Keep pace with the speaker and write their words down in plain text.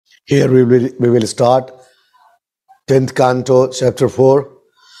Here we will start 10th canto, chapter 4,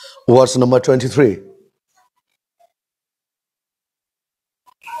 verse number 23.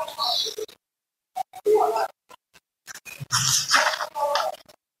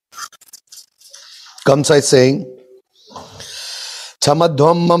 Kamsa is saying,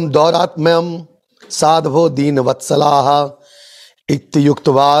 Chamadhvam mam dauratmyam sadho deen vatsalaha iti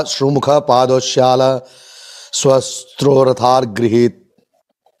yuktva shrumukha padoshyala swastrorathar grihit.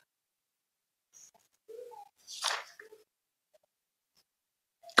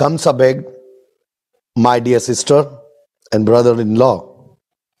 Kamsa begged, my dear sister and brother-in-law,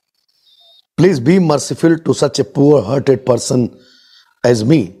 please be merciful to such a poor, hurted person as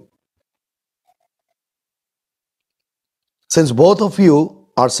me. Since both of you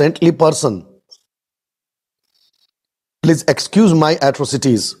are saintly person, please excuse my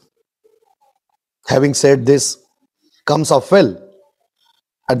atrocities. Having said this, Kamsa fell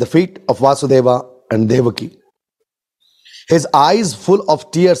at the feet of Vasudeva and Devaki, his eyes full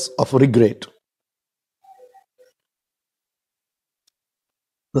of tears of regret.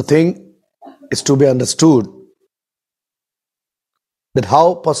 The thing is to be understood that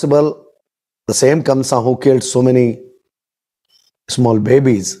how possible the same Kamsa who killed so many small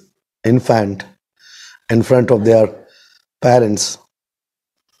babies, infant, in front of their parents.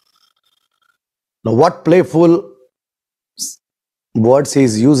 Now, what playful words he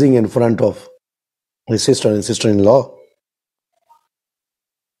is using in front of his sister and sister-in-law,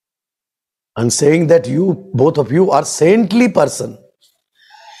 and saying that you, both of you, are saintly person.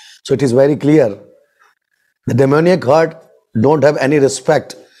 So it is very clear the demoniac heart don't have any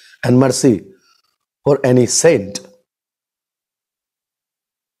respect and mercy for any saint.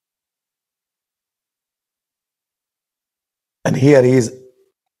 And here he is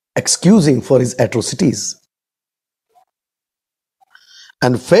excusing for his atrocities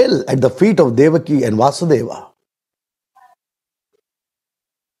and fell at the feet of Devaki and Vasudeva.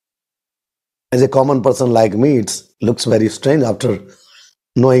 As a common person like me, it looks very strange after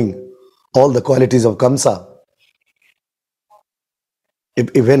knowing all the qualities of Kamsa, if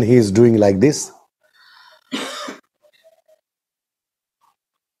even he is doing like this.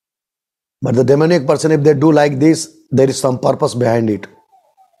 But the demoniac person, if they do like this, there is some purpose behind it.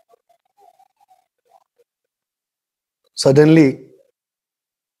 Suddenly,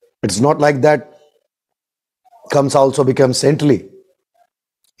 it's not like that Kamsa also becomes saintly.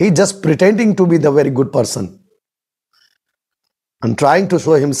 He just pretending to be the very good person and trying to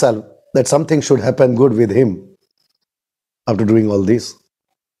show himself that something should happen good with him after doing all this.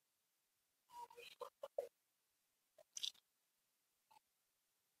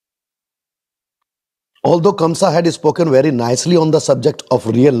 Although Kamsa had spoken very nicely on the subject of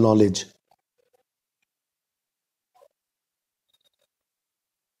real knowledge,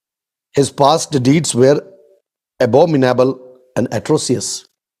 his past deeds were abominable and atrocious,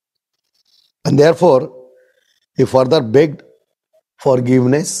 and therefore he further begged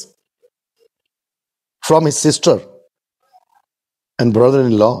forgiveness from his sister and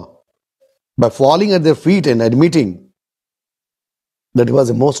brother-in-law by falling at their feet and admitting that he was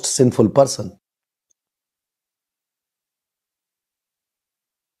a most sinful person.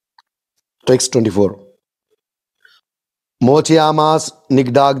 Text 24. Mochyamas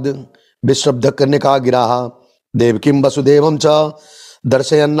nigdagd vishrabdha karnika giraha devkim vasudevam cha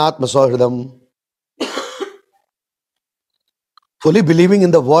darshayannatma sahridam. Fully believing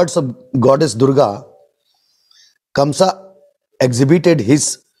in the words of goddess Durga, Kamsa exhibited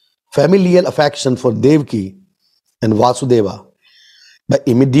his familial affection for Devaki and Vasudeva by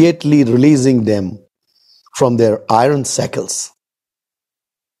immediately releasing them from their iron shackles.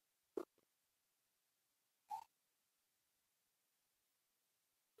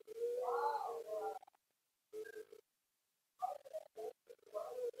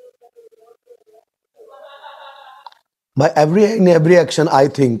 In every action, I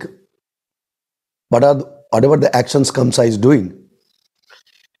think, whatever the actions Kamsa is doing,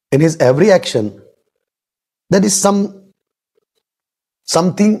 in his every action, there is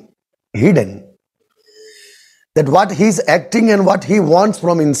something hidden. That what he is acting and what he wants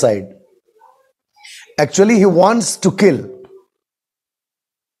from inside. Actually, he wants to kill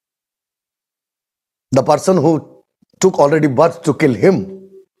the person who took already birth to kill him.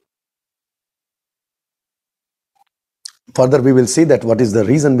 Further, we will see that what is the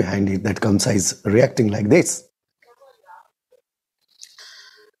reason behind it that Kamsa is reacting like this.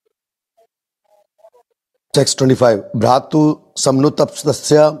 Text 25. Bhratu samnut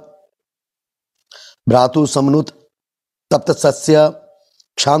taptasya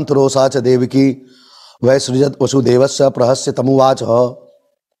kshantarosa cha devaki vaisrijat vasudevasya prahasya tamuvacha.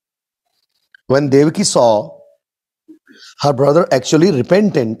 When Devaki saw her brother actually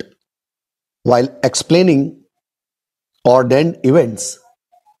repentant while explaining ordained events,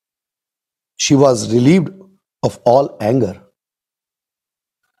 she was relieved of all anger.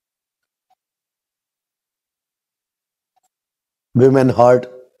 Women hurt,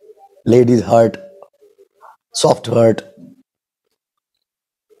 ladies hurt, soft hurt.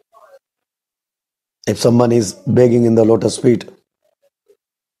 If someone is begging in the lotus feet,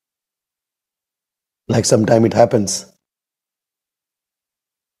 like sometime it happens,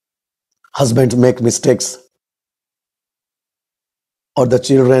 husbands make mistakes or the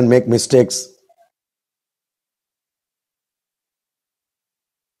children make mistakes,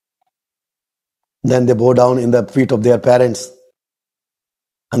 then they bow down in the feet of their parents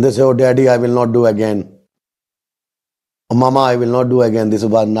and they say, "Oh, daddy, I will not do again. Oh, mama, I will not do again. This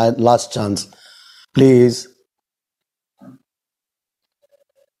is our last chance. Please."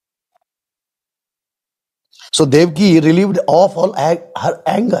 So Devaki relieved of all her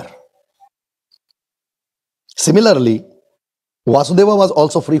anger. Similarly, Vasudeva was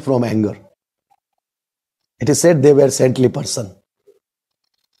also free from anger. It is said they were saintly person.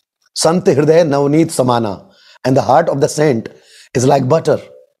 Sant Hriday Navneet Samana. And the heart of the saint is like butter.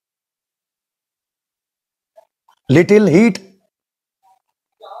 Little heat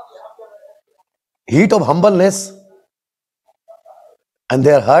of humbleness, and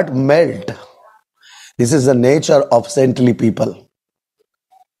their heart melt. This is the nature of saintly people.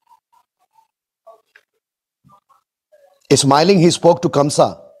 Smiling, he spoke to Kamsa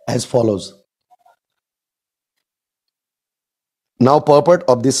as follows. Now, purport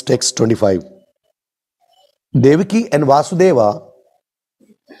of this text 25. Devaki and Vasudeva,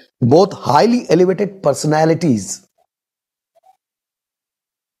 both highly elevated personalities.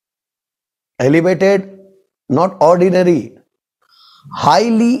 Elevated, not ordinary.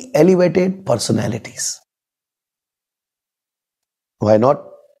 Highly elevated personalities. Why not?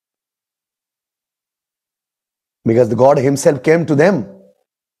 Because the God himself came to them.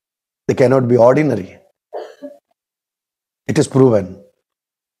 They cannot be ordinary. It is proven.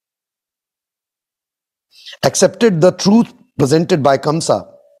 Accepted the truth presented by Kamsa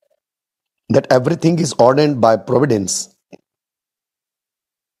that everything is ordained by providence.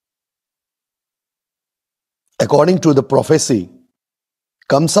 According to the prophecy,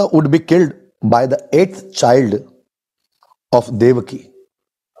 Kamsa would be killed by the 8th child of Devaki.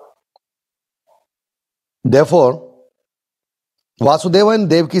 Therefore, Vasudeva and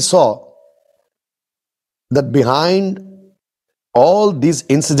Devaki saw that behind all these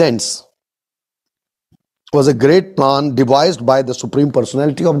incidents was a great plan devised by the Supreme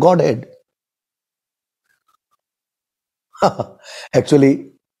Personality of Godhead.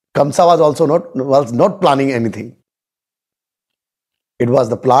 Actually, Kamsa was not planning anything. It was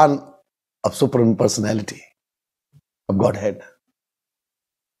the plan of Supreme Personality of Godhead.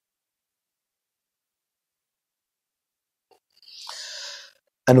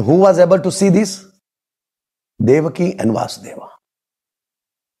 And who was able to see this? Devaki and Vasudeva.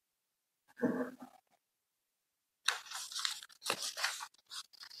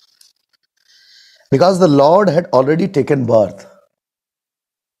 Because the Lord had already taken birth,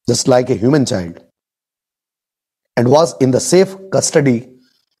 just like a human child, and was in the safe custody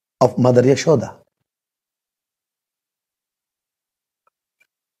of Mother Yashoda.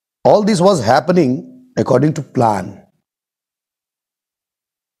 All this was happening according to plan.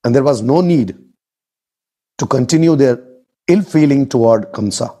 And there was no need to continue their ill feeling toward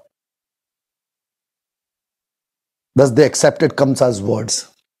Kamsa. Thus they accepted Kamsa's words.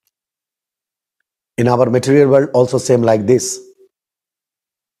 In our material world also same like this.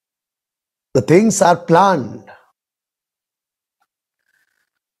 The things are planned.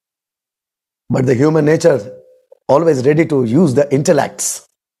 But the human nature always ready to use the intellects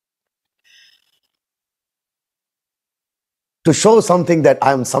to show something that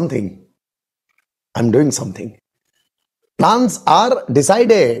I am something. I am doing something. Plans are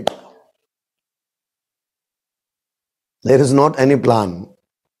decided. There is not any plan.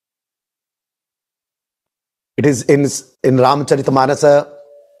 It is in Ramcharitamānasa,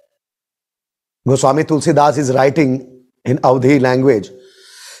 Goswami Tulsidas is writing in Avdhi language.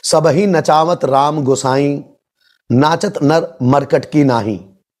 Sabahi nachavat Ram Gosai, nachat nar markat ki nahi.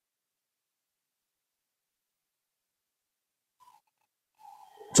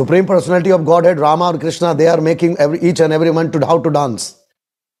 Supreme Personality of Godhead, Rama or Krishna, they are making each and every one to how to dance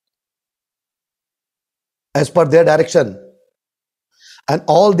as per their direction. And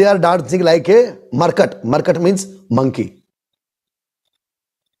all they are dancing like a markat. Markat means monkey.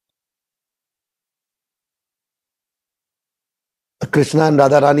 Krishna and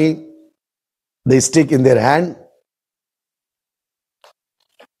Radharani, the stick in their hand,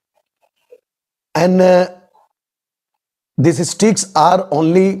 and these sticks are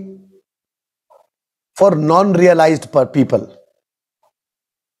only for non-realized people.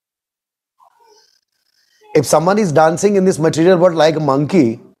 If someone is dancing in this material world like a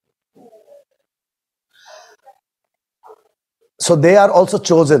monkey, so they are also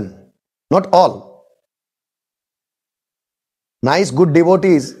chosen. Not all. Nice, good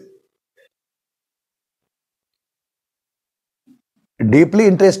devotees, deeply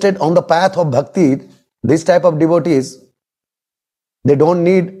interested on the path of bhakti, this type of devotees, they don't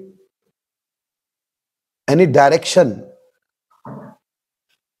need any direction,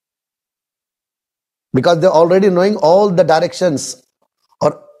 because they're already knowing all the directions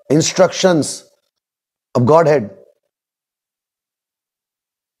or instructions of Godhead.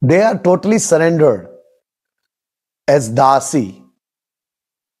 They are totally surrendered as dasi.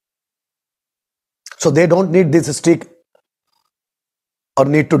 So they don't need this stick or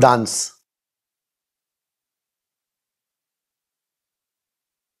need to dance.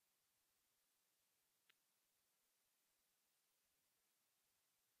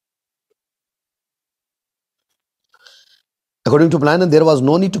 According to plan, there was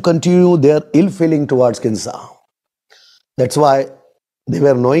no need to continue their ill feeling towards Kansa. That's why they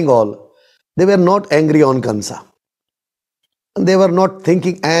were knowing all. They were not angry on Kansa. And they were not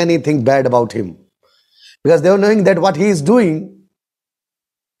thinking anything bad about him. Because they were knowing that what he is doing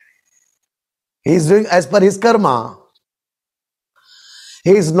as per his karma.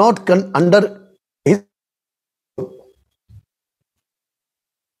 He is not under his.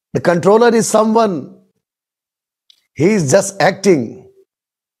 The controller is someone. He is just acting.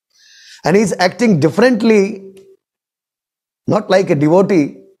 And he is acting differently, not like a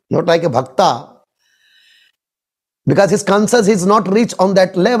devotee, not like a bhakta, because his consciousness is not reached on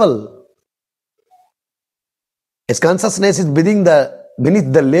that level. His consciousness is beneath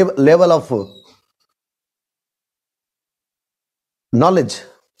the level of knowledge,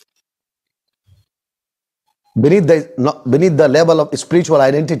 beneath the level of spiritual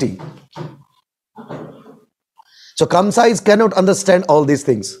identity. So Kamsa cannot understand all these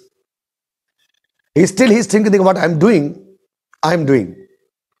things. He's thinking what I'm doing.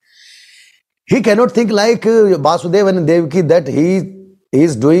 He cannot think like Vasudeva and Devaki that he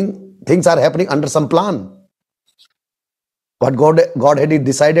is doing, things are happening under some plan. What God had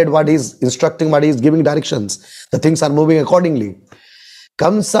decided, what He's instructing, what He's giving directions. The things are moving accordingly.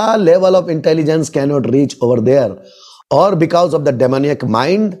 Kamsa level of intelligence cannot reach over there. Or because of the demoniac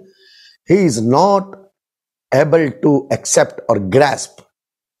mind, he is not able to accept or grasp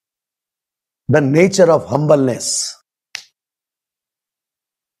the nature of humbleness.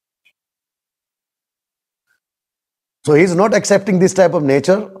 So he is not accepting this type of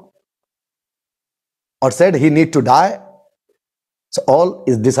nature, or said he need to die. So all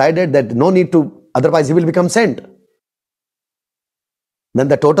is decided that no need to, otherwise he will become sent. Then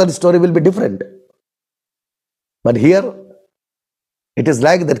the total story will be different. But here, it is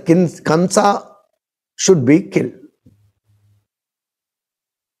like that Kamsa should be killed.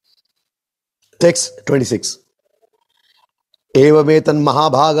 Text 26. Evametan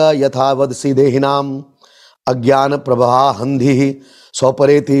mahabhaga yathavad sidehinam agyana prabha handhi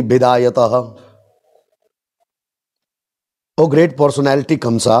sopareti bidayatah. O great personality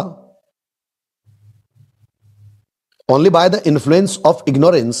Kamsa, only by the influence of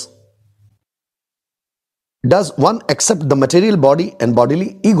ignorance does one accept the material body and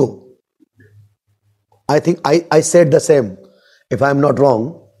bodily ego. I think I said the same, if I am not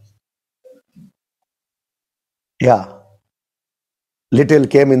wrong. Yeah. Little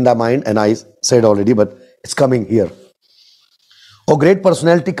came in the mind and I said already, but it's coming here. O great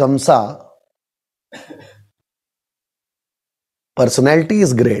personality Kamsa, personality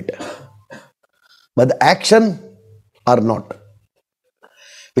is great, but the action are not.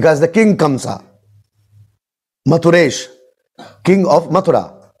 Because the king Kamsa, Mathuresh, king of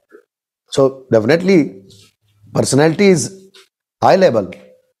Mathura. So definitely personality is high level.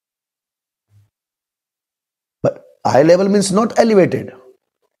 But high level means not elevated.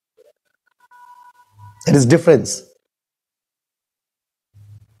 There is difference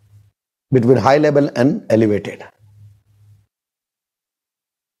between high level and elevated.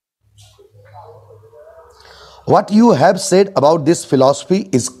 What you have said about this philosophy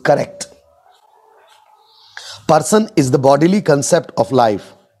is correct. Person is the bodily concept of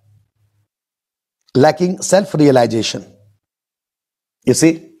life, lacking self-realization. You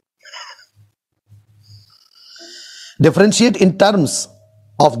see? Differentiate in terms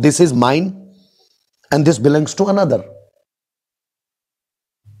of this is mine and this belongs to another.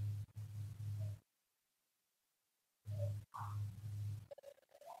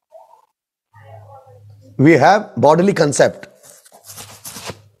 We have bodily concept.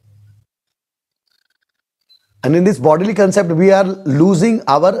 And in this bodily concept, we are losing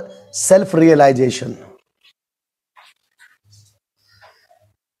our self-realization.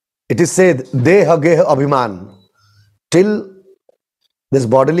 It is said, Deha Geha Abhiman. Till this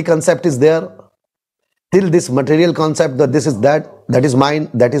bodily concept is there, till this material concept that this is that is mine,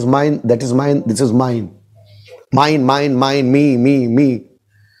 that is mine, that is mine, this is mine. Mine, me.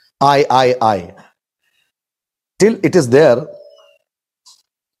 I. Till it is there,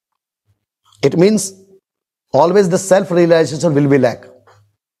 it means always the self-realization will be lack.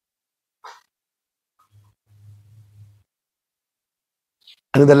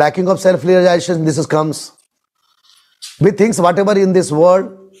 And in the lacking of self-realization, this comes. We think whatever in this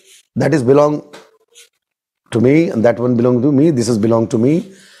world, that is belong to me, and that one belong to me, this is belong to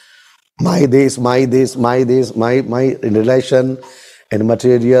me. My relation and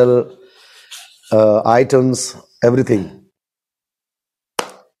material items, everything.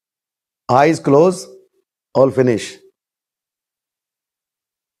 Eyes close, all finish.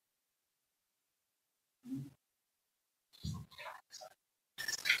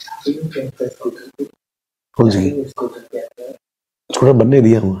 कौन सी छोटा बनने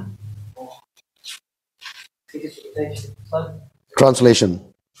दिया हुआ. Translation.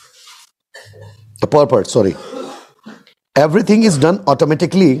 The purport, sorry. Everything is done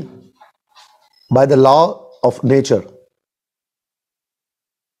automatically by the law of nature,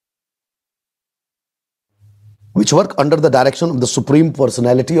 which work under the direction of the Supreme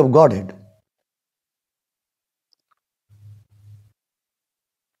Personality of Godhead.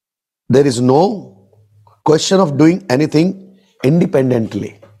 There is no question of doing anything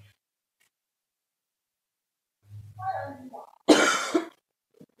independently.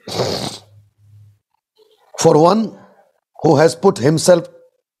 For one who has put himself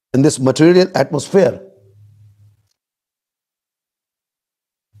in this material atmosphere,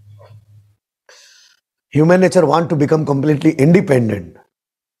 human nature wants to become completely independent.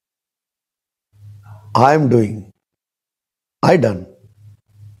 I am doing, I done.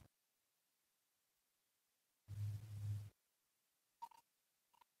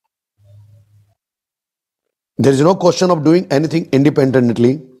 There is no question of doing anything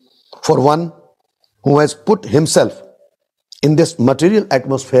independently for one who has put himself in this material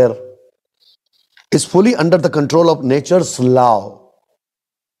atmosphere is fully under the control of nature's law.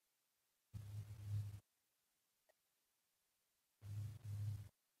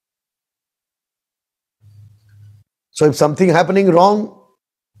 So if something happening wrong,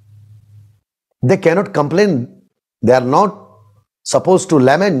 they cannot complain. They are not supposed to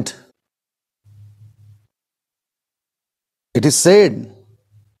lament. It is said,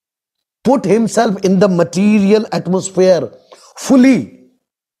 put himself in the material atmosphere fully.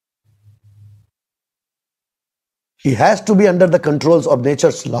 He has to be under the controls of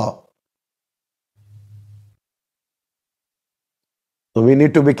nature's law. So we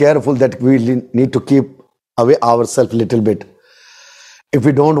need to be careful that we need to keep away ourselves a little bit. If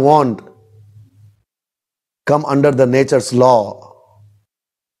we don't want come under the nature's law.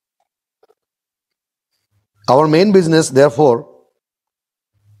 Our main business, therefore,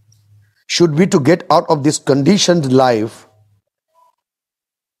 should be to get out of this conditioned life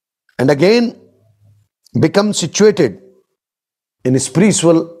and again become situated in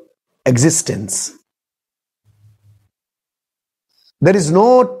spiritual existence. There is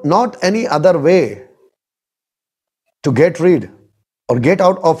not any other way to get rid or get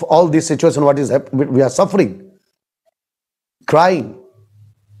out of all this situation. What is happening? We are suffering, crying.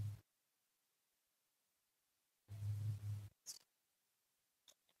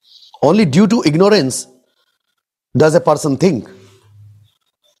 Only due to ignorance does a person think,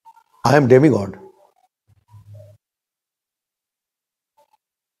 I am demigod.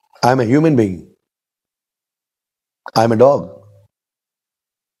 I am a human being. I am a dog.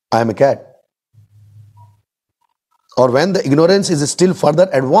 I am a cat. Or when the ignorance is still further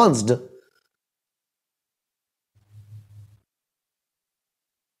advanced,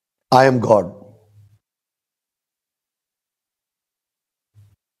 I am God.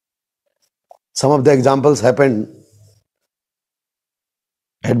 Some of the examples had been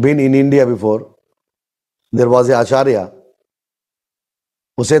in India before. There was a Acharya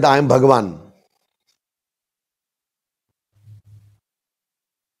who said, I am Bhagavan.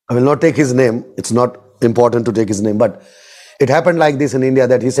 I will not take his name. It's not important to take his name. But it happened like this in India,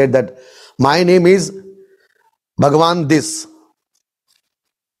 that he said that my name is Bhagavan this.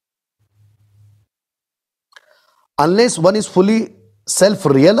 Unless one is fully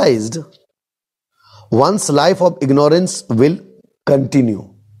self-realized, one's life of ignorance will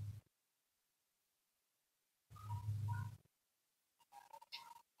continue.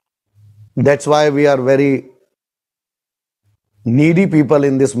 That's why we are very needy people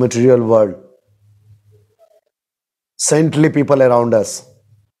in this material world. Saintly people around us.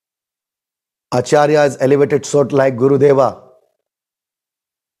 Acharya is elevated soul like Gurudeva.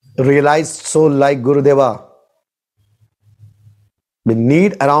 Realized soul like Gurudeva. We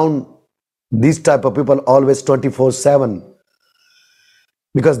need around these type of people always 24/7.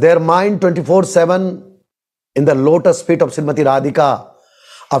 Because their mind 24/7 in the lotus feet of Srimati Radhika.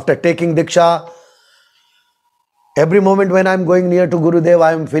 After taking Diksha, every moment when I'm going near to Gurudev,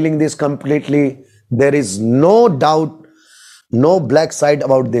 I am feeling this completely. There is no doubt, no black side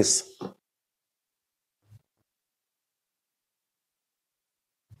about this.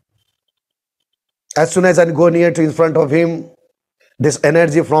 As soon as I go near to in front of him, this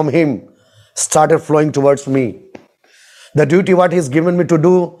energy from him started flowing towards me. The duty what he's given me to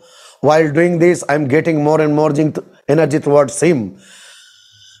do, while doing this, I'm getting more and more energy towards him.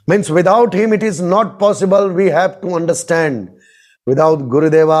 Means without him, it is not possible. We have to understand. Without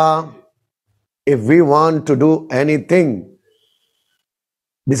Gurudeva, if we want to do anything,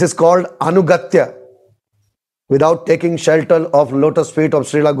 this is called anugatya. Without taking shelter of lotus feet of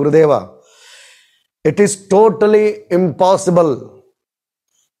Srila Gurudeva, it is totally impossible.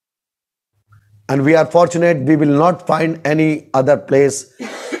 And we are fortunate we will not find any other place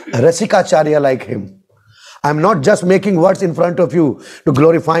Rasikacharya like him. I'm not just making words in front of you to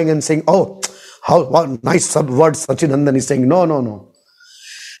glorifying and saying, oh, what nice words Sacinandan is saying. No, no, no.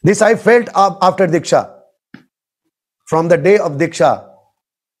 This I felt after Diksha. From the day of Diksha,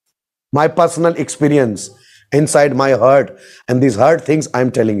 my personal experience inside my heart, and these heart things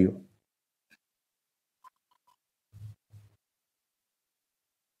I'm telling you.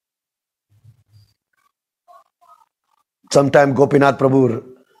 Sometime Gopinath Prabhu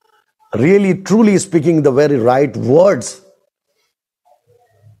really truly speaking the very right words.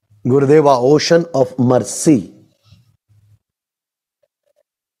 Gurudeva, ocean of mercy.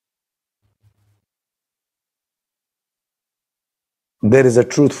 There is a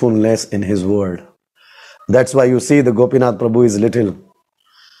truthfulness in his word. That's why you see the Gopinath Prabhu is little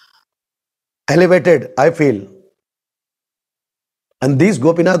elevated, I feel. And these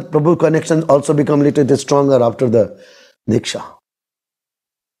Gopinath Prabhu connections also become little bit stronger after the Diksha.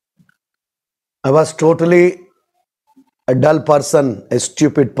 I was totally a dull person, a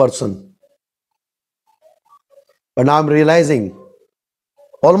stupid person. But now I'm realizing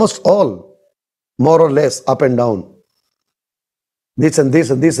almost all, more or less, up and down. This and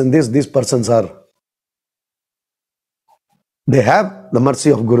this and this and this, these persons are. They have the mercy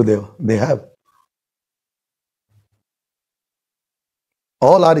of Gurudev. They have.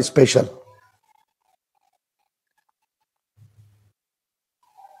 All are special.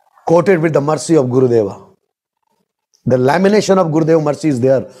 Coated with the mercy of Gurudeva. The lamination of Gurudev mercy is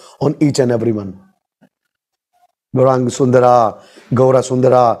there on each and every one. Gaurang Sundara, Gaura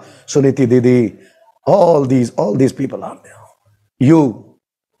Sundara, Suniti Didi, all these people are there. You,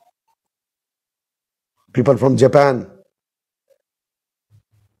 people from Japan,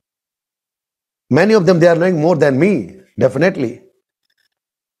 many of them, they are knowing more than me, definitely.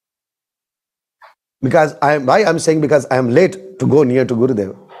 Because why I'm saying because I am late to go near to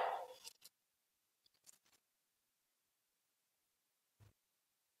Gurudev.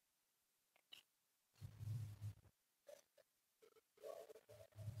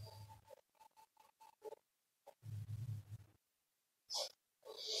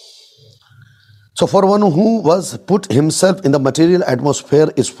 So for one who was put himself in the material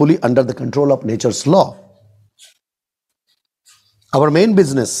atmosphere is fully under the control of nature's law. Our main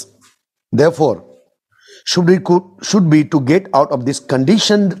business, therefore, should be to get out of this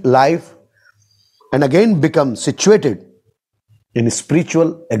conditioned life and again become situated in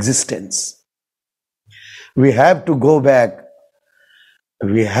spiritual existence. We have to go back.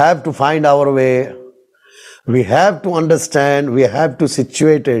 We have to find our way. We have to understand. We have to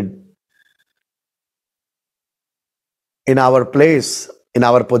situate it in our place, in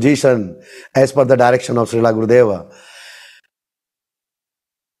our position, as per the direction of Srila Gurudeva.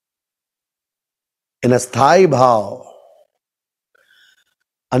 In a sthai bhav,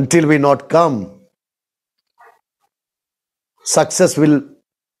 until we not come, success will,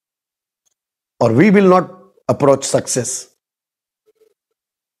 or we will not approach success.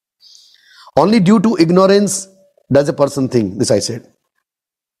 Only due to ignorance does a person think, this I said.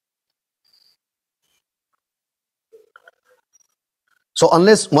 So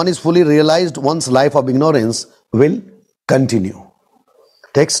unless one is fully realized, one's life of ignorance will continue.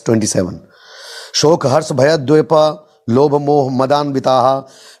 Text 27. Shok harsh bhayadvepa लोभ मोह मदान विताः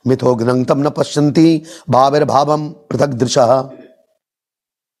मिथोग्नंतम न पश्यन्ति भावेर भावम पृथक दृशः.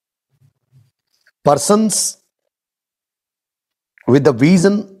 Persons with the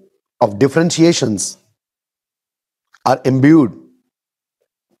vision of differentiations are imbued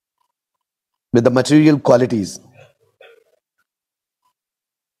with the material qualities.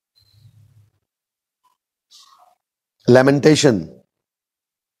 Lamentation,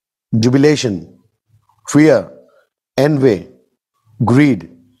 jubilation, fear, envy, greed,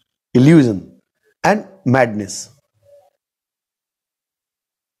 illusion, and madness.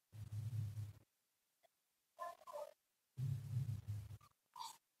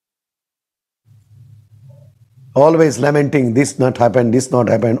 Always lamenting, this not happened, this not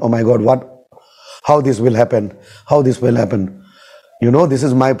happened. Oh my God, what? How this will happen? How this will happen? This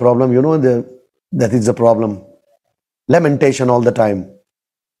is my problem. That is the problem. Lamentation all the time.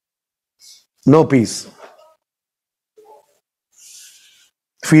 No peace.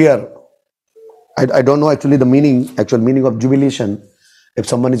 Fear. I don't know actually the actual meaning of jubilation. If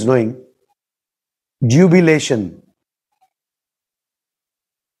someone is knowing. Jubilation.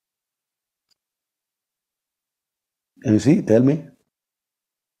 Can you see? Tell me.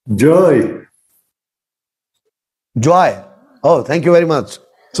 Joy. Joy. Oh, thank you very much,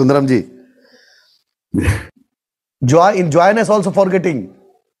 Sundaramji. Joy, in joyness also forgetting.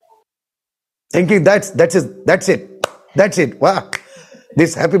 Thinking that's it. Wow.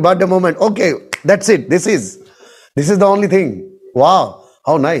 This happy birthday moment. Okay, that's it. This is the only thing. Wow,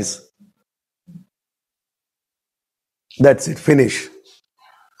 how nice. That's it. Finish.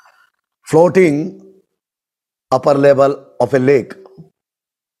 Floating upper level of a lake.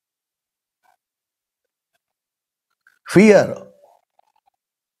 Fear.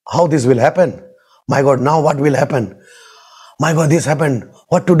 How this will happen? My God, now what will happen? My God, this happened.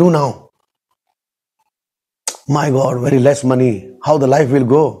 What to do now? My God, very less money. How the life will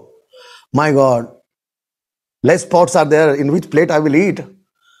go? My God, less pots are there. In which plate I will eat?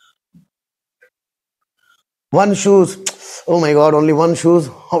 One shoes. Oh my God, only one shoes.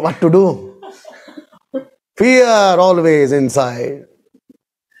 What to do? Fear always inside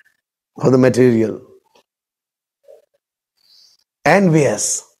for the material.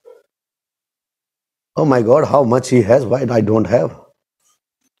 Envious. Oh my God, how much he has, why I don't have?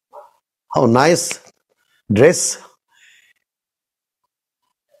 How nice dress.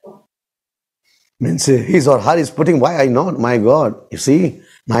 Means his or her is putting, why I not? My God, you see,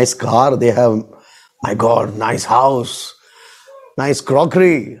 nice car they have. My God, nice house, nice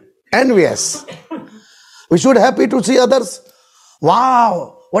crockery. Envious. We should happy to see others.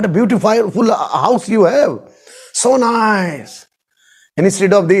 Wow, what a beautiful house you have. So nice. And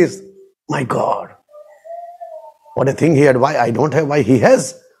instead of this, my God, what a thing he had. Why I don't have? Why he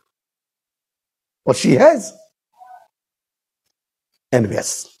has? Or she has?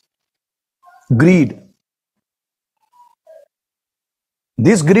 Envious. Greed.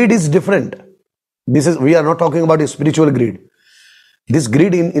 This greed is different. We are not talking about spiritual greed. This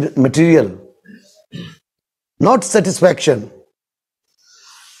greed in material. Not satisfaction.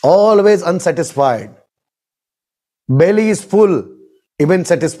 Always unsatisfied. Belly is full, even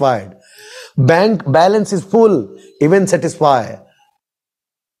satisfied. Bank balance is full, even satisfied.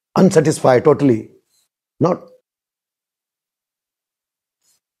 Unsatisfied totally. Not.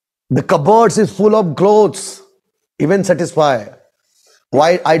 The cupboards is full of clothes, even satisfied.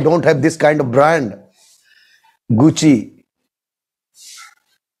 Why I don't have this kind of brand? Gucci.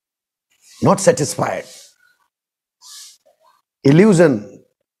 Not satisfied. Illusion.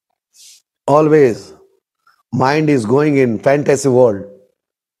 Always. Mind is going in fantasy world.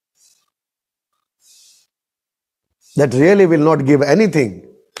 That really will not give anything.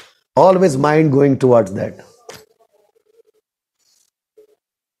 Always mind going towards that.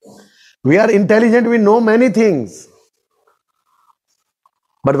 We are intelligent, we know many things.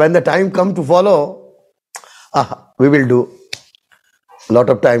 But when the time comes to follow, we will do. A lot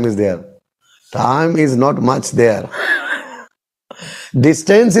of time is there. Time is not much there.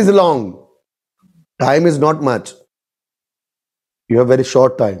 Distance is long. Time is not much. You have very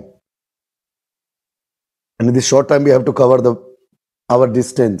short time. And in this short time, we have to cover our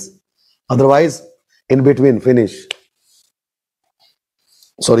distance. Otherwise, in between, finish.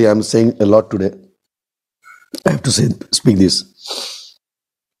 Sorry, I'm saying a lot today. I have to speak this.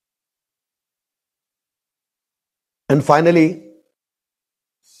 And finally,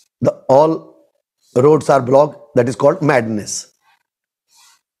 all roads are blocked. That is called madness.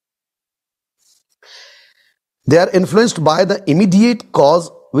 They are influenced by the immediate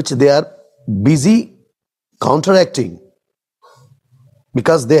cause which they are busy counteracting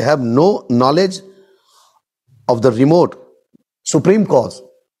because they have no knowledge of the remote supreme cause,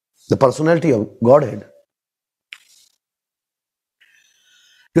 the personality of Godhead.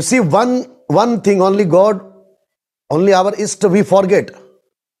 You see, one one thing, only God, only our Ishta we forget.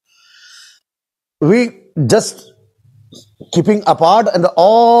 We just keeping apart, and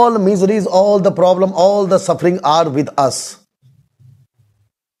all miseries, all the problem, all the suffering are with us.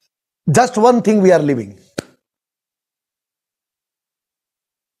 Just one thing we are living.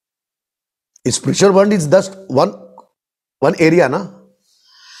 Spiritual world is just one area, na?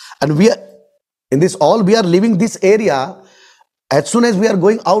 And we are in this all we are living this area. As soon as we are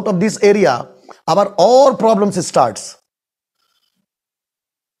going out of this area, our all problems starts.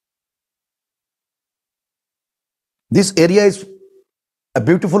 This area is a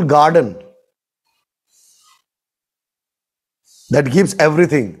beautiful garden that gives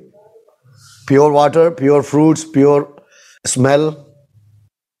everything: pure water, pure fruits, pure smell,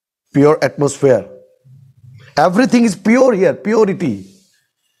 pure atmosphere. Everything is pure here. Purity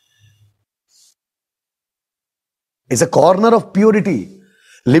is a corner of purity.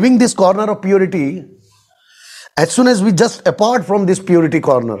 Living this corner of purity, as soon as we just apart from this purity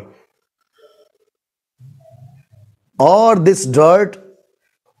corner, or this dirt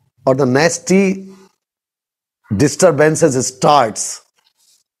or the nasty disturbances starts.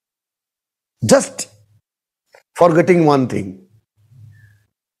 Just forgetting one thing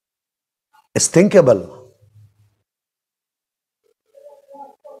is thinkable.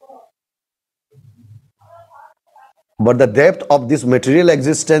 But the depth of this material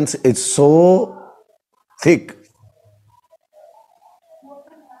existence is so thick.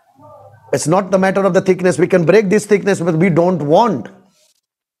 It's not the matter of the thickness. We can break this thickness, but we don't want.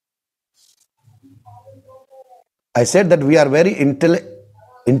 I said that we are very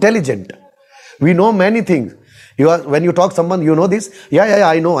intelligent. We know many things. When you talk someone, you know this. Yeah,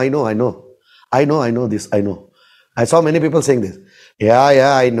 I know this. I know. I saw many people saying this.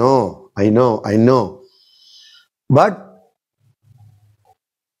 Yeah, I know. But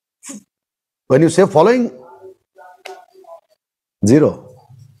when you say following, zero.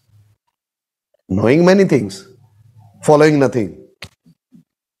 Knowing many things, following nothing.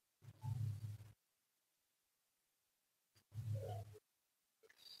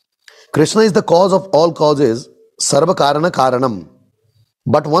 Krishna is the cause of all causes, sarva karana karanam.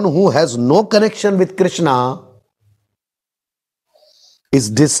 But one who has no connection with Krishna is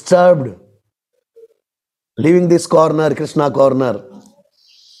disturbed, leaving this corner, Krishna corner,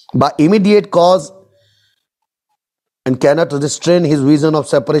 by immediate cause, and cannot restrain his vision of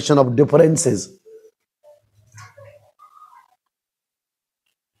separation of differences.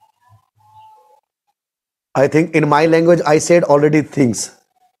 I think in my language I said already things.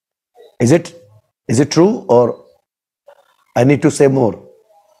 Is it true, or I need to say more?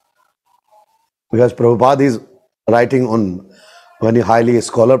 Because Prabhupada is writing on very highly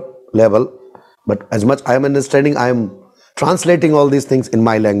scholar level, but as much I am understanding, I am translating all these things in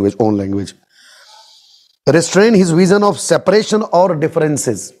my language, own language. Restrain his vision of separation or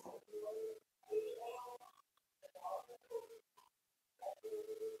differences.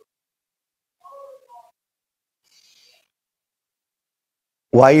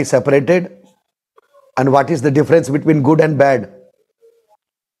 Why is separated? And what is the difference between good and bad?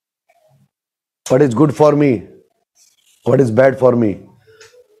 What is good for me? What is bad for me?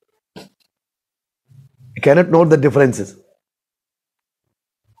 You cannot know the differences.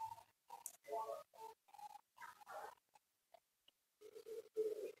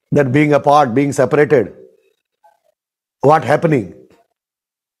 That being apart, being separated, what happening?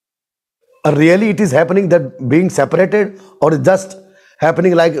 Really it is happening that being separated, or just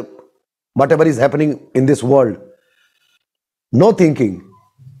happening like whatever is happening in this world? No thinking.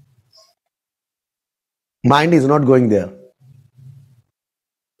 Mind is not going there.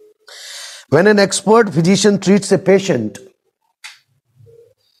 When an expert physician treats a patient,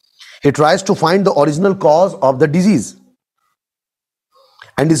 he tries to find the original cause of the disease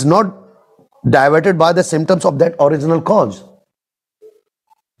and is not diverted by the symptoms of that original cause.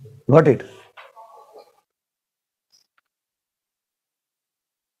 Got it?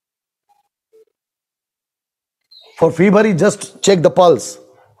 For fever, he just check the pulse.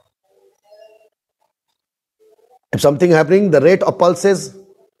 If something happening, the rate of pulses,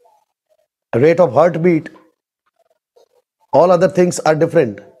 rate of heartbeat, all other things are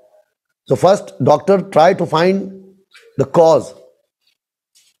different. So first, doctor try to find the cause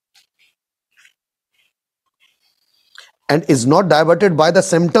and is not diverted by the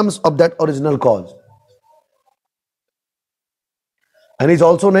symptoms of that original cause. And he's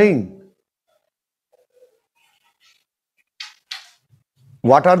also knowing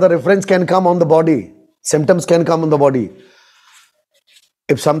what are the reference can come on the body, symptoms can come on the body.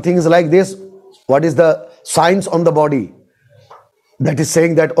 If something is like this, what is the signs on the body? that is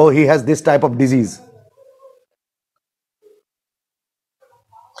saying that, oh, he has this type of disease.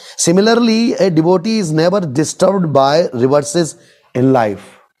 Similarly, a devotee is never disturbed by reverses in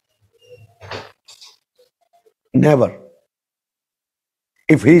life. Never.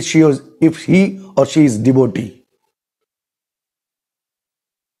 If he or she is devotee,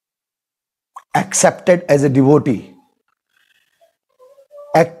 accepted as a devotee,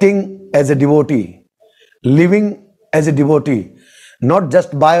 acting as a devotee, living as a devotee, not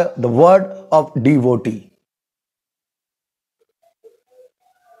just by the word of devotee.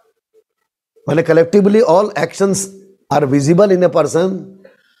 When collectively all actions are visible in a person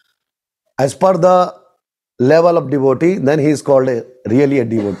as per the level of devotee, then he is called really a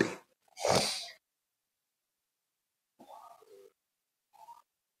devotee.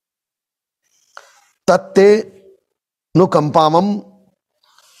 Tatte nukampamam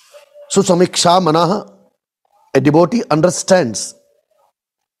susamiksha manah. A devotee understands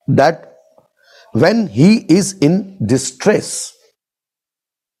that when he is in distress,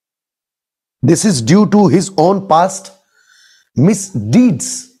 this is due to his own past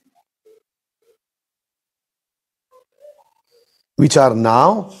misdeeds, which are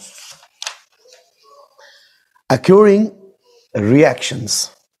now occurring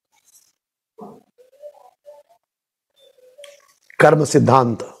reactions. Karma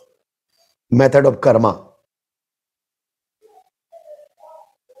Siddhanta, method of karma.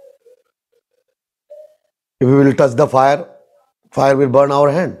 If we will touch the fire, fire will burn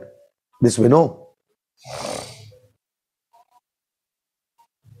our hand. This we know.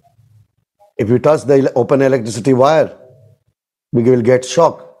 If we touch the open electricity wire, we will get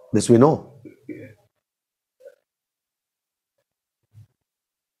shock. This we know.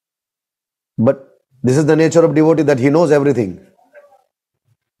 But this is the nature of devotee, that he knows everything.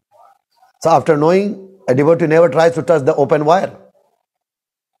 So after knowing, a devotee never tries to touch the open wire.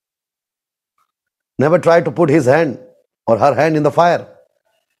 Never try to put his hand or her hand in the fire,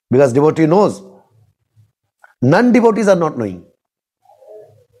 because devotee knows. Non-devotees are not knowing.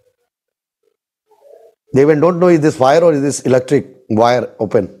 They even don't know is this fire or is this electric wire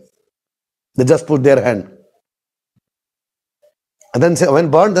open. They just put their hand. And then say, when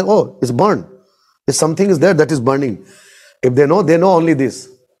burned, then, oh, it's burned. If something is there that is burning. If they know only this.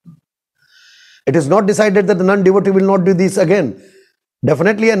 It is not decided that the non-devotee will not do this again.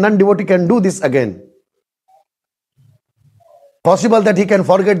 Definitely a non-devotee can do this again. Possible that he can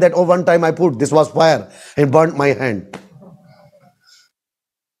forget that, oh, one time I put, this was fire and burnt my hand.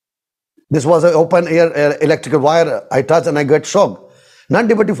 This was an open air electrical wire, I touched and I got shocked.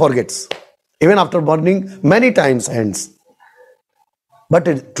 Non-devotee forgets, even after burning many times hands.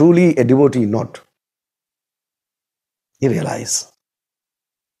 But truly a devotee not. He realizes.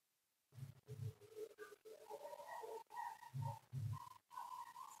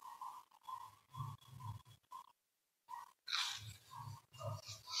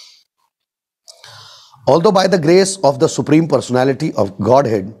 Although by the grace of the Supreme Personality of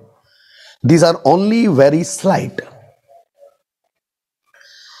Godhead, these are only very slight.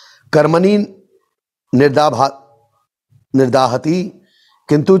 Karmani nirdahati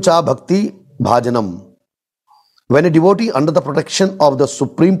kintu cha bhakti bhajanam. When a devotee under the protection of the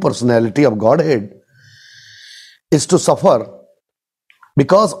Supreme Personality of Godhead is to suffer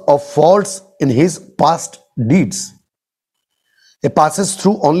because of faults in his past deeds, he passes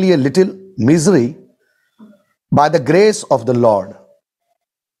through only a little misery by the grace of the Lord.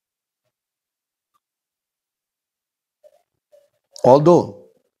 Although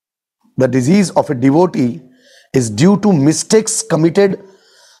the disease of a devotee is due to mistakes committed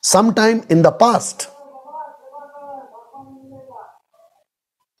sometime in the past.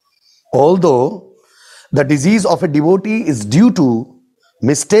 Although the disease of a devotee is due to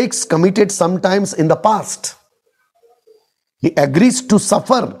mistakes committed sometimes in the past, he agrees to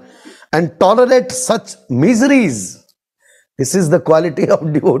suffer and tolerate such miseries. This is the quality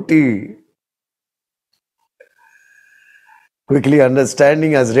of devotee. Quickly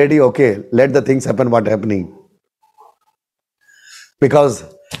understanding as ready, okay, let the things happen what happening. Because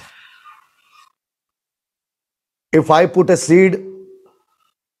if I put a seed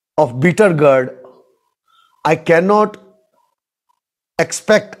of bitter gourd, I cannot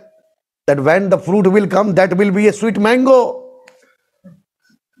expect that when the fruit will come, that will be a sweet mango.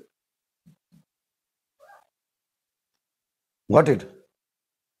 Got it?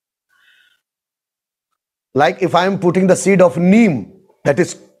 Like if I am putting the seed of neem, that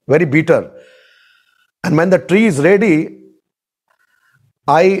is very bitter, and when the tree is ready,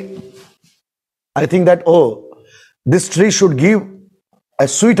 I think that, oh, this tree should give a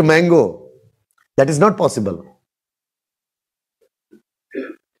sweet mango. That is not possible.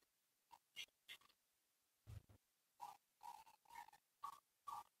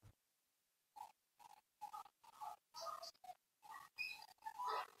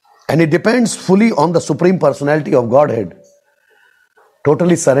 And he depends fully on the Supreme Personality of Godhead,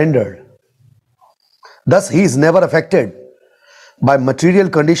 totally surrendered. Thus, he is never affected by material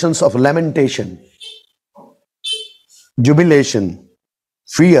conditions of lamentation, jubilation,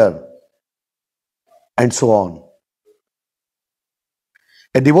 fear, and so on.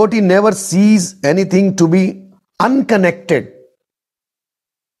 A devotee never sees anything to be unconnected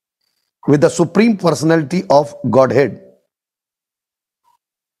with the Supreme Personality of Godhead.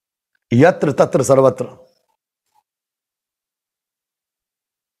 Yatra tatra sarvatra.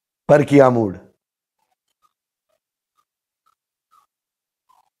 Parkiya mood.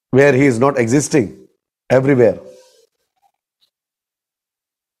 Where he is not existing. Everywhere.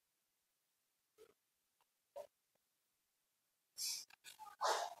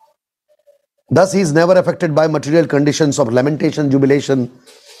 Thus, he is never affected by material conditions of lamentation, jubilation,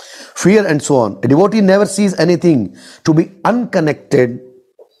 fear, and so on. A devotee never sees anything to be unconnected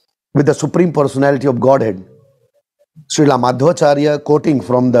with the Supreme Personality of Godhead. Srila Madhvacharya, quoting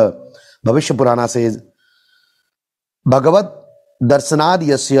from the Bhavishya Purana, says, Bhagavat darsanad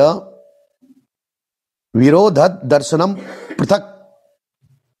yasya virodhat darshanam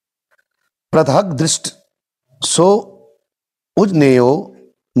prathak drisht so ujneyo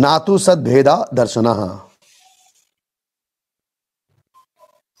natu sadbheda darshanaha.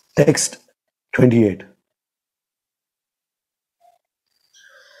 Text 28.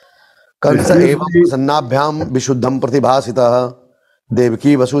 Kans Excuse एवं me, प्रसन्नाभ्याम विशुद्धम प्रतिभासितः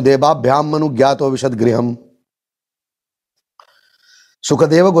Devaki वसुदेवाभ्याम अनुज्ञातो विशद गृहम.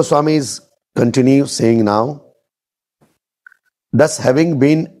 Sukadeva Goswami is continue saying now, thus having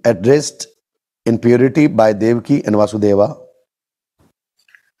been addressed in purity by Devaki and Vasudeva,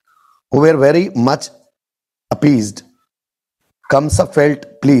 who were very much appeased, Kamsa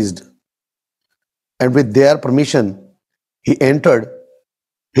felt pleased, and with their permission, he entered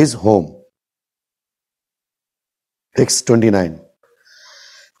his home. Text 29.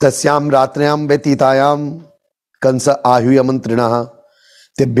 Tasyam ratrayam vetitayam kansa ahuya mantrinaha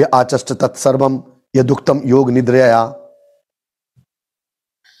tibya achashta tat sarvam yaduktam yog nidraya.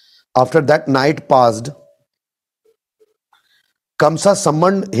 After that night passed, Kamsa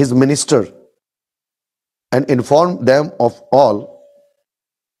summoned his minister and informed them of all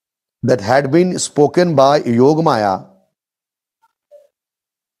that had been spoken by Yogamaya,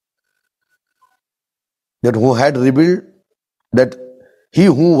 that who had revealed that he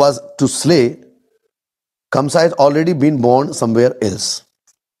who was to slay Kamsa has already been born somewhere else.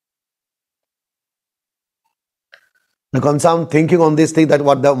 Now, Kamsa, I'm thinking on this thing that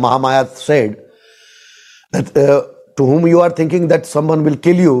what the Mahamaya said, that to whom you are thinking that someone will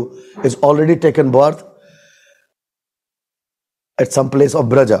kill you is already taken birth at some place of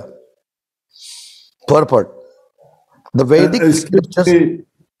Braja. Purport. The Vedic excuse scriptures. me,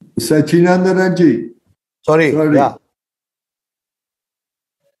 Sacinandan. Sorry. Sorry. Yeah.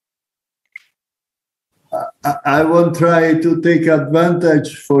 I won't try to take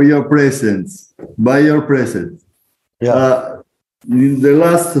advantage for your presence, by your presence. Yeah. In the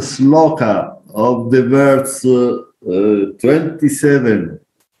last sloka of the verse 27,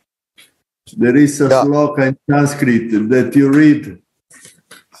 there is a sloka in Sanskrit that you read,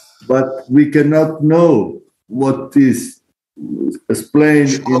 but we cannot know what is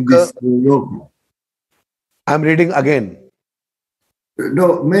explained in this sloka. I'm reading again.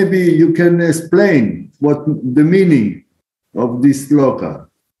 No, maybe you can explain what the meaning of this sloka.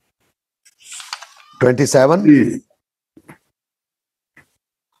 27. Please.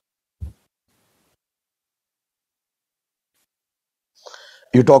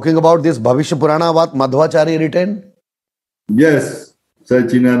 You're talking about this Bhavishya Purana what Madhvacharya written? Yes,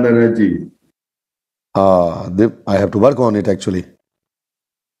 Sacinandan. I have to work on it actually.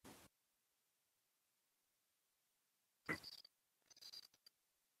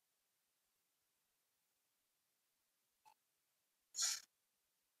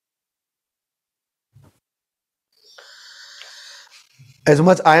 As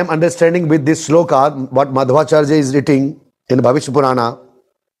much I am understanding with this sloka, what Madhvacharya is writing in Bhavishya Purana,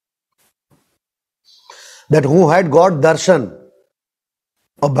 that who had got darshan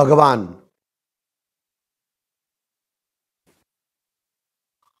of Bhagavan,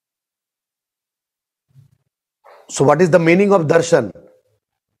 so what is the meaning of darshan?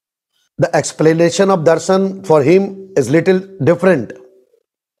 The explanation of darshan for him is little different.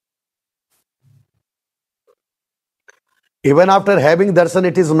 Even after having darshan,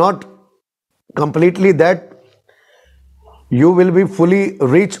 it is not completely that you will be fully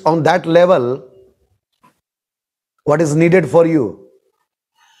reach on that level what is needed for you.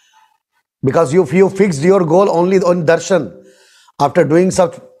 Because if you fixed your goal only on darshan, after doing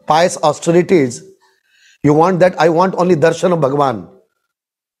such pious austerities, you want that, I want only darshan of Bhagavan.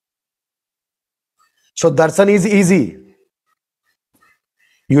 So darshan is easy.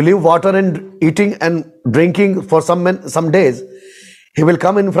 You leave water and eating and drinking for some days, he will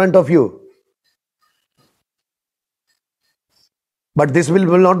come in front of you. But this will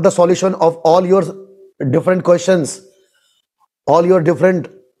not the solution of all your different questions, all your different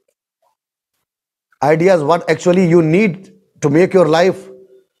ideas, what actually you need to make your life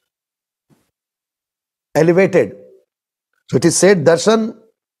elevated. So it is said darshan,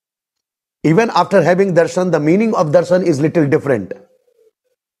 even after having darshan, the meaning of darshan is little different.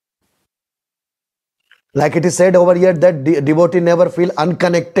 Like it is said over here that devotee never feel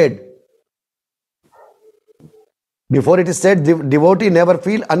unconnected. Before it is said devotee never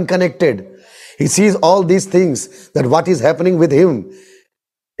feel unconnected. He sees all these things, that what is happening with him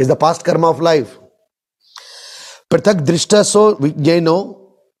is the past karma of life. Pratak drishta, so we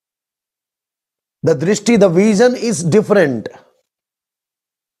know the drishti, the vision is different.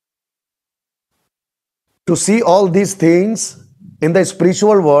 To see all these things in the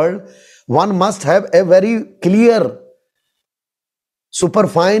spiritual world, one must have a very clear,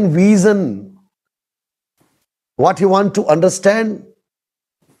 superfine vision. What he wants to understand,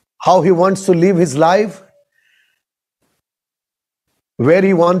 how he wants to live his life, where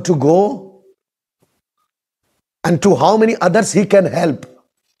he wants to go, and to how many others he can help.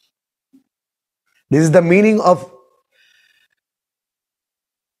 This is the meaning of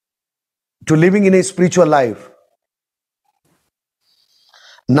to living in a spiritual life.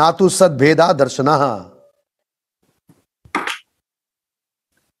 Natu sad bheda darshanaha.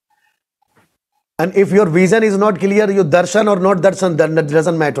 And if your vision is not clear, you darshan or not darshan, then that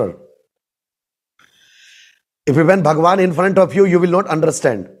doesn't matter. If when Bhagavan in front of you, you will not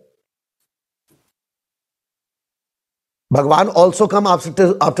understand. Bhagavan also come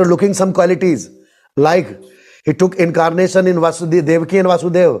after looking some qualities, like he took incarnation in Vasudeva, Devaki and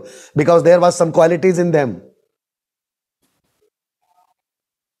Vasudeva, because there was some qualities in them.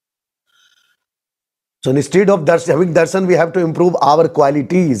 So instead of having darshan, we have to improve our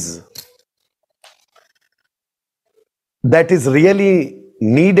qualities. That is really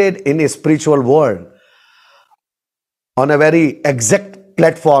needed in a spiritual world on a very exact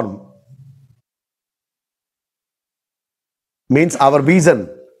platform. Means our vision,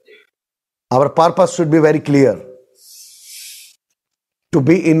 our purpose should be very clear. To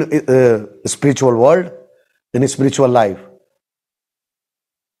be in a spiritual world, in a spiritual life.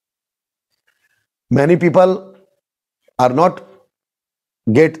 Many people are not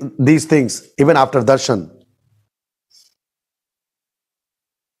get these things even after darshan.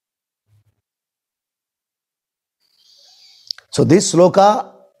 So this sloka,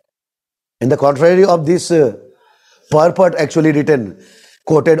 in the contrary of this purport actually written,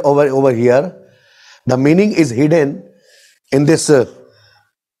 quoted over here, the meaning is hidden in this, in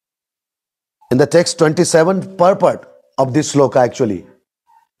the text 27 purport of this sloka actually.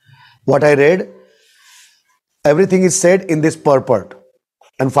 What I read, everything is said in this purport.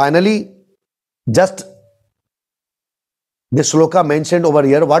 And finally, just this sloka mentioned over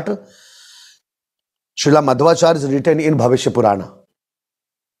here, what Srila Madhvacharya is written in Bhavishya Purana.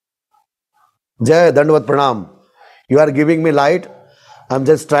 Jai Dandvat Pranam. You are giving me light. I'm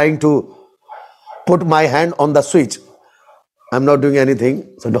just trying to put my hand on the switch. I'm not doing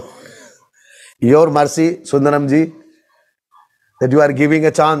anything. So no. Your mercy, Sundaramji, that you are giving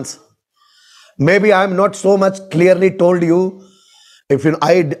a chance. Maybe I am not so much clearly told you. If you,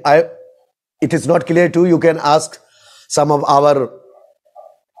 it is not clear to you, you can ask some of our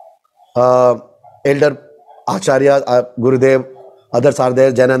elder Acharya, Gurudev, others are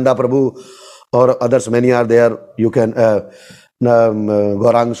there, Jananda Prabhu, or others, many are there. You can, Gaurang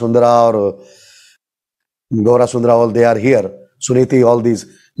Sundara or Gaura Sundara, all they are here. Suniti, all these,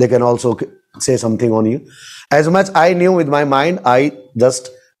 they can also say something on you. As much I knew with my mind, I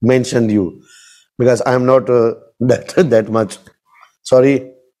just mentioned you. Because I am not that much.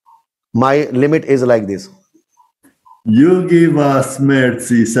 Sorry, my limit is like this. You give us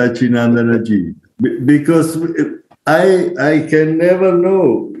mercy, Sacinandan, because I can never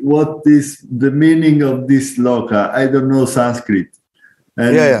know what is the meaning of this sloka. I don't know Sanskrit.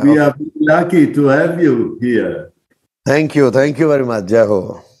 And we are lucky to have you here. Thank you very much. Jai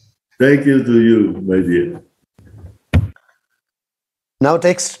Ho. Thank you to you, my dear. Now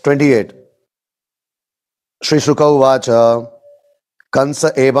text 28. Shri Shuka uvacha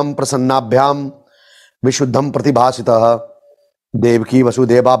Kansa evam prasannabhyam Vishuddham pratibhasitaha Devaki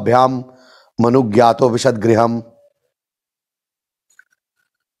vasudevabhyam Manugyato vishadgriham.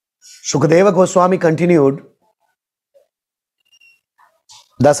 Shukadeva Goswami continued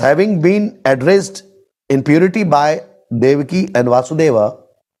Thus, having been addressed in purity by Devaki and Vasudeva,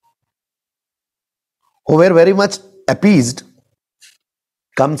 who were very much appeased,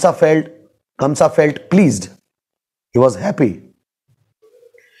 Kamsa felt pleased. He was happy.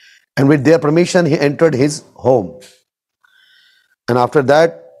 And with their permission, he entered his home. And after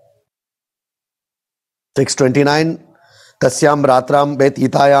that, 629, Tasyam Ratram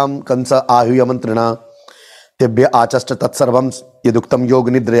Betitayam Kansa Ahuyamantrina Tebya Achasta Tatsarvam Yaduktam Yog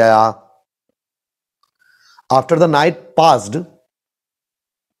Nidraya. After the night passed,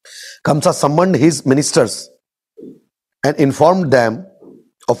 Kamsa summoned his ministers and informed them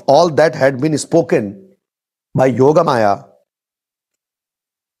of all that had been spoken by Yogamaya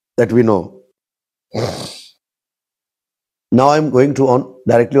that we know. Now I am going to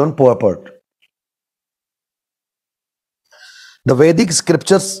directly on purport. The Vedic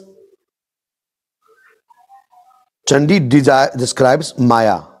scriptures, Chandi describes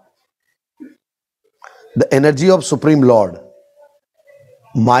Maya, the energy of Supreme Lord.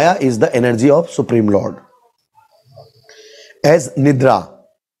 Maya is the energy of Supreme Lord. As Nidra,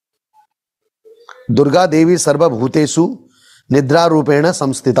 Durga Devi Sarva Bhutesu Nidra Rupena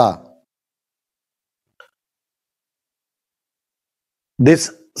Samstita.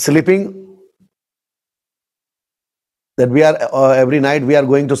 This sleeping that we are every night we are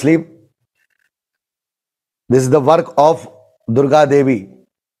going to sleep. This is the work of Durga Devi,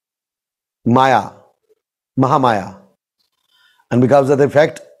 Maya, Mahamaya. And because of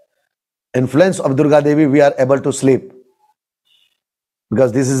the influence of Durga Devi, we are able to sleep.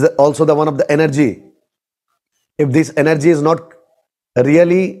 Because this is also the one of the energy. If this energy is not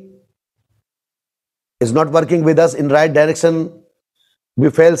working with us in right direction, we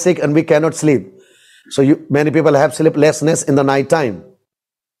feel sick and we cannot sleep. So many people have sleeplessness in the night time.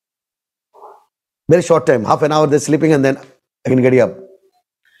 Very short time, half an hour they're sleeping and then again getting up.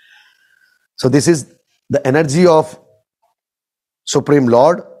 So this is the energy of Supreme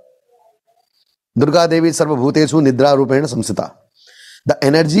Lord. Durga Devi Sarva Bhutesu Nidra Rupena Samsita. The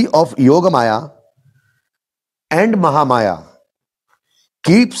energy of Yogamaya and Mahamaya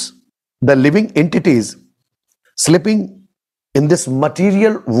keeps the living entities sleeping in this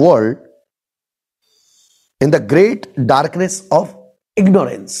material world in the great darkness of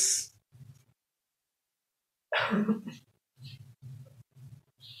ignorance.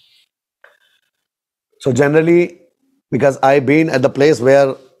 So generally, because I've been at the place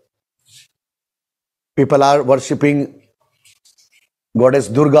where people are worshipping Goddess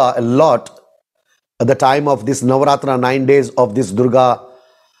Durga a lot at the time of this Navratra, 9 days of this Durga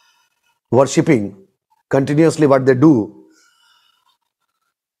worshipping, continuously what they do.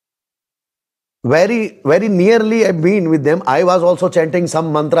 Very, very nearly I've been with them. I was also chanting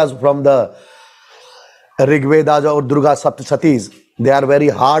some mantras from the Rig Vedas or Durga Saptasatis. They are very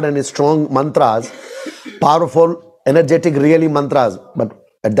hard and strong mantras, powerful, energetic, really mantras. But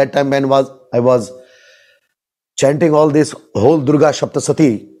at that time when I was chanting all this whole Durga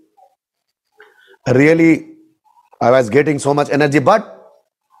Saptasati, really I was getting so much energy. But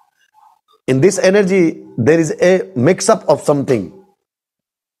in this energy, there is a mix-up of something.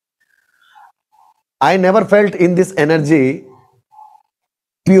 I never felt in this energy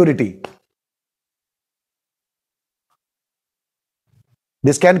purity.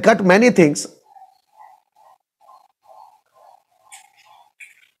 This can cut many things.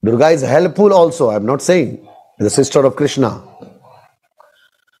 Durga is helpful also, I'm not saying, the sister of Krishna.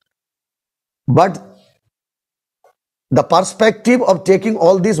 But the perspective of taking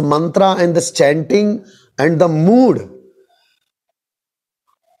all this mantra and this chanting and the mood,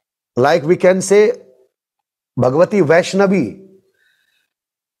 like we can say Bhagavati Vaishnavi.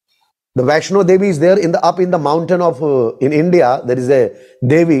 The Vaishno Devi is there up in the mountain of in India. There is a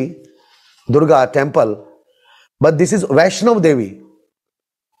Devi Durga temple, but this is Vaishnav Devi.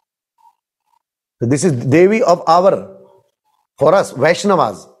 This is Devi for us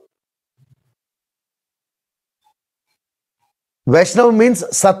Vaishnavas. Vaishnav means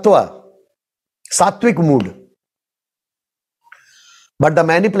sattva, sattvic mood. But the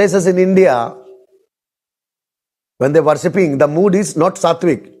many places in India, when they're worshipping, the mood is not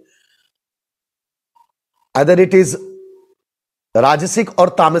sattvic. Either it is rajasic or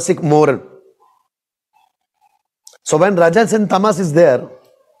tamasic more. So when rajas and tamas is there,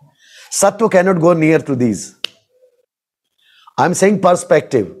 sattva cannot go near to these. I'm saying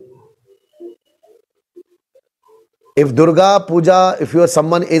perspective. If Durga Puja, if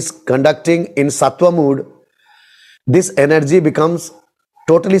someone is conducting in sattva mood, this energy becomes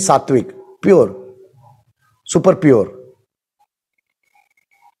totally sattvic, pure, super pure.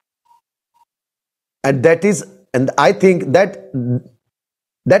 And I think that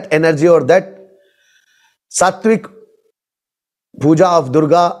that energy or that sattvic puja of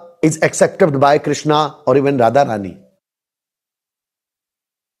Durga is accepted by Krishna or even Radha Rani.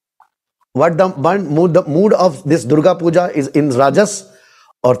 What the mood of this Durga puja is in Rajas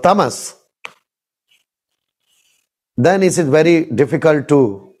or Tamas, then it is very difficult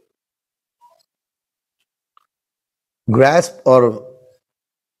to grasp or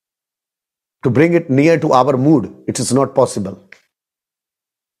to bring it near to our mood. It is not possible.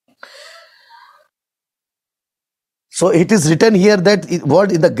 So it is written here that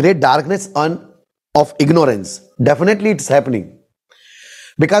world is the great darkness of ignorance. Definitely it's happening.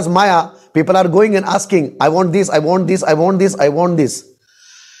 Because Maya, people are going and asking, I want this, I want this, I want this, I want this.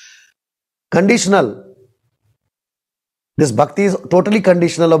 Conditional. This bhakti is totally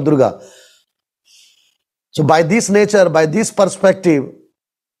conditional of Durga. So by this nature, by this perspective,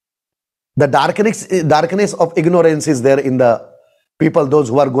 the darkness of ignorance is there in the people, those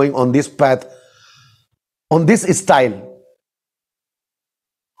who are going on this path, on this style.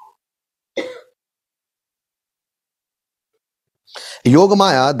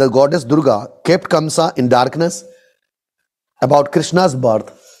 Yogamaya, the goddess Durga, kept Kamsa in darkness about Krishna's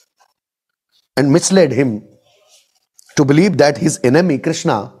birth and misled him to believe that his enemy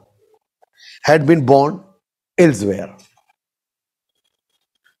Krishna had been born elsewhere.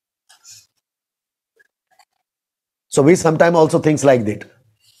 So we sometimes also think like that.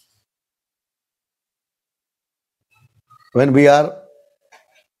 When we are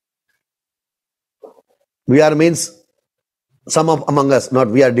means some of among us, not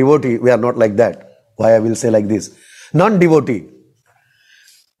we are devotee, we are not like that. Why I will say like this? Non-devotee,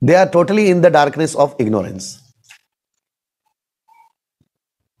 they are totally in the darkness of ignorance.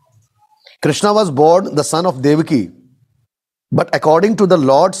 Krishna was born the son of Devaki, but according to the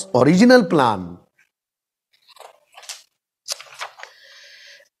Lord's original plan,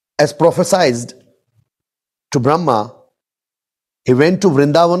 as prophesied to Brahma, he went to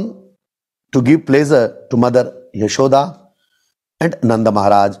Vrindavan to give pleasure to Mother Yashoda and Nanda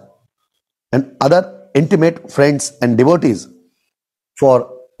Maharaj and other intimate friends and devotees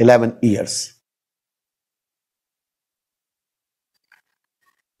for 11 years.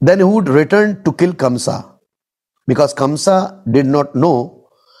 Then he would return to kill Kamsa. Because Kamsa did not know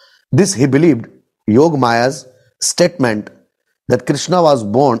this, he believed Yogamaya's statement that Krishna was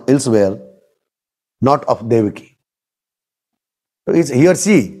born elsewhere, not of Devaki. So it's here,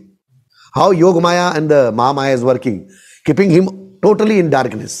 see how Yogamaya and the Mahamaya is working, keeping him totally in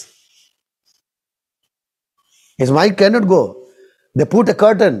darkness. His mind cannot go. They put a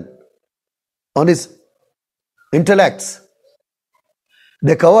curtain on his intellects.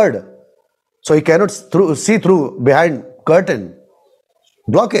 They covered, so he cannot see through behind curtain.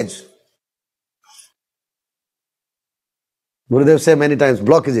 Blockage. Gurudev say many times,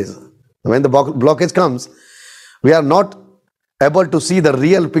 blockages. When the blockage comes, we are not able to see the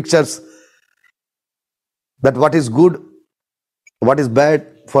real pictures, that what is good, what is bad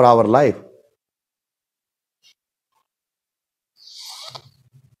for our life.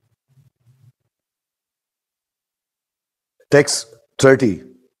 Text 30.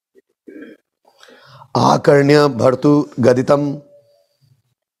 Akarnya bhartu gaditam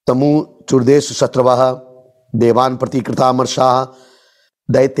tamu churdesh shatravaha devan pratikrita marshaha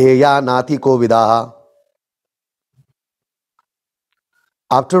daiteya nati ko vidaha.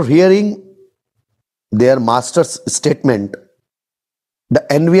 After hearing their master's statement,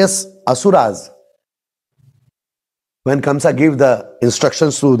 the envious asuras, when Kamsa gave the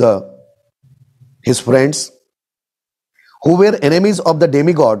instructions to his friends, who were enemies of the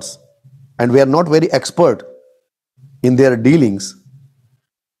demigods and were not very expert in their dealings,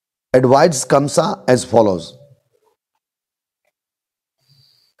 advised Kamsa as follows.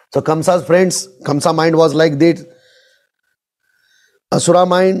 So Kamsa's friends, Kamsa mind was like that. Asura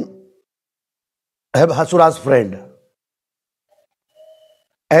mind have Asura's friend.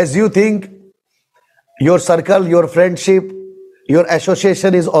 As you think, your circle, your friendship, your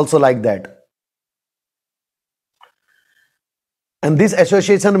association is also like that. And this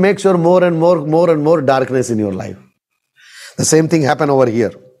association makes your more and more darkness in your life. The same thing happened over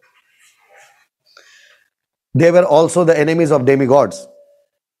here. They were also the enemies of demigods.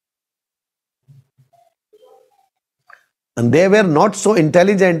 And they were not so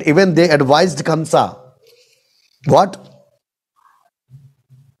intelligent, even they advised Kamsa. What?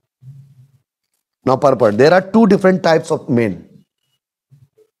 Now, purport. There are two different types of men.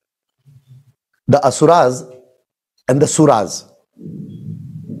 The Asuras and the Suras.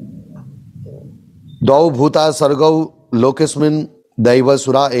 Dau bhuta sargau lokesmin daiva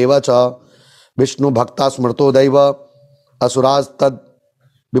sura eva cha Vishnu bhakta smrto daiva asuras tad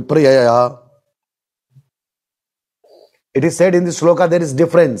viprayaya. It is said in the sloka there is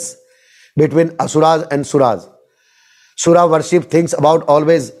difference between asuras and suras. Sura worship thinks about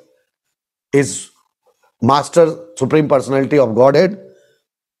always is master, supreme personality of Godhead.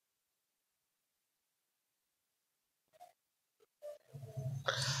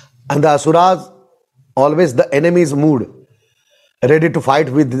 And the asuras, always the enemy's mood, ready to fight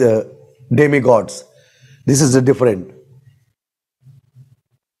with the demigods. This is the different.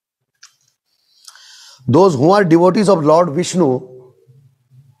 Those who are devotees of Lord Vishnu,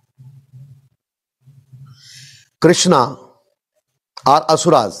 Krishna, are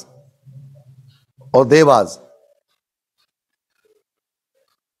asuras or devas.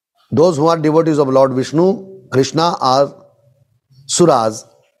 Those who are devotees of Lord Vishnu, Krishna, are suras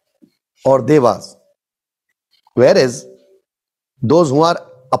or devas. Whereas those who are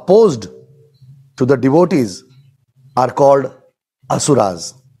opposed to the devotees are called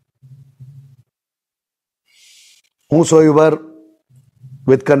asuras. Whosoever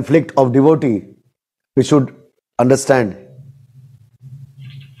with conflict of devotee, we should understand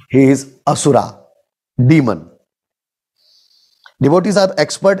he is asura, demon. Devotees are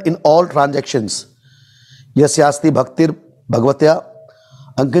expert in all transactions. Yasyasti bhaktir bhagavatya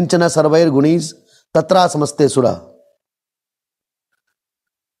ankinchana sarvair gunis tatra samaste sura.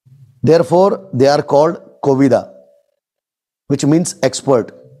 Therefore, they are called kovida, which means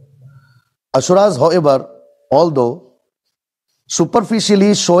expert. Asuras, however, although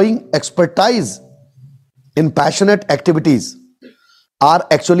superficially showing expertise in passionate activities, are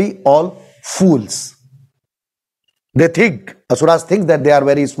actually all fools. They think, asuras think that they are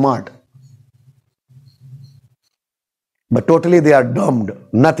very smart. But totally they are doomed.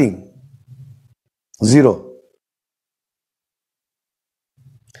 Nothing. Zero.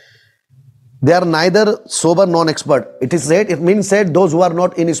 They are neither sober nor expert. It is said, it means said, those who are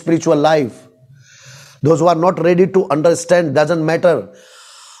not in spiritual life, those who are not ready to understand, doesn't matter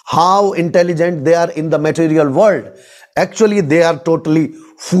how intelligent they are in the material world. Actually, they are totally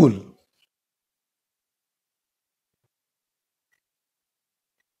fool.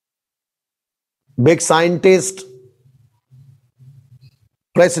 Big scientists,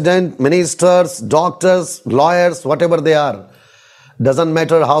 president, ministers, doctors, lawyers, whatever they are, doesn't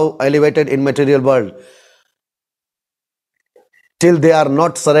matter how elevated in material world, till they are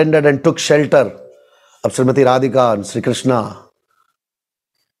not surrendered and took shelter of Srimati Radhika and Sri Krishna.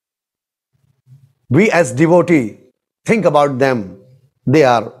 We as devotee think about them, they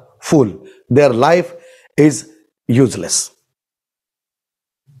are fool. Their life is useless.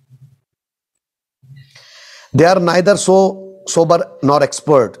 They are neither so sober nor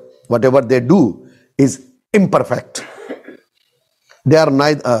expert. Whatever they do is imperfect. They are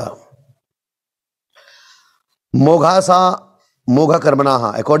neither moghasa mogha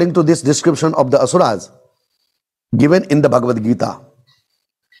karmanaha. According to this description of the asuras given in the Bhagavad Gita,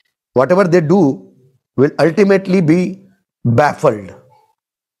 whatever they do will ultimately be baffled.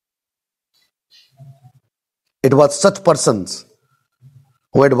 It was such persons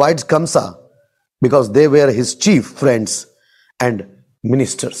who advised Kamsa because they were his chief friends and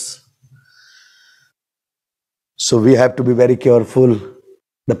ministers. So we have to be very careful,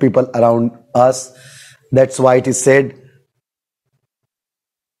 the people around us. That's why it is said,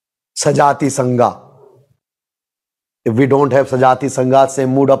 Sajati Sangha. If we don't have Sajati Sangha, same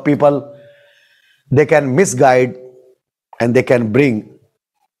mood of people, they can misguide and they can bring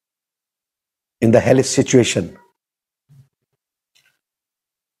in the hellish situation.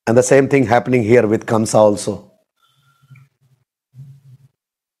 And the same thing happening here with Kamsa also.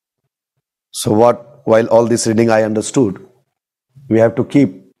 So while all this reading I understood, we have to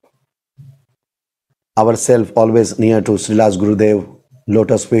keep ourselves always near to Srilas Gurudev,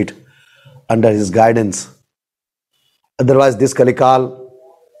 lotus feet, under his guidance. Otherwise, this Kalikal,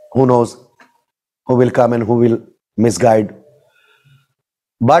 who knows who will come and who will misguide.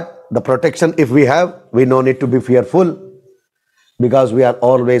 But the protection, if we have, we no need to be fearful because we are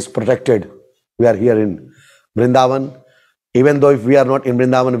always protected. We are here in Vrindavan. Even though if we are not in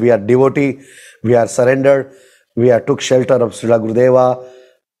Vrindavan, we are devotee, we are surrendered, we are took shelter of Srila Gurudeva,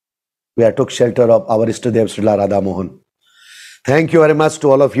 we are took shelter of our Ishtadev Srila Radha Mohan. Thank you very much to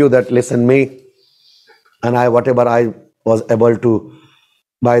all of you that listen me. And whatever I was able to,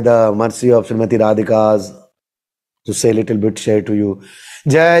 by the mercy of Srimati Radhika's, to say a little bit, share to you.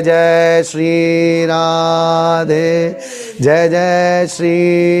 Jai Jai Shri Radhe, Jai Jai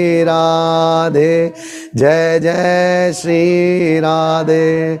Shri Radhe, Jai Jai Shri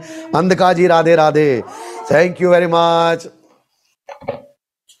Radhe. Andhakaji Radhe Radhe. Thank you very much.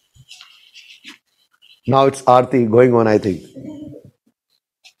 Now it's Aarti going on, I think.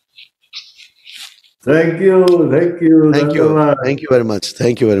 Thank you. Thank you. Dhanyavad. Thank you very much.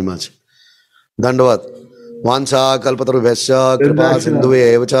 Thank you very much. Dandavad. वांछा कल्पतरुभ्यश्च कृपा Dandakshana.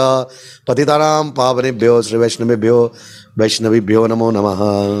 सिन्धुभ्येव च पतितानां पावनेभ्यो श्री वैष्णवेभ्यो नमो नमः.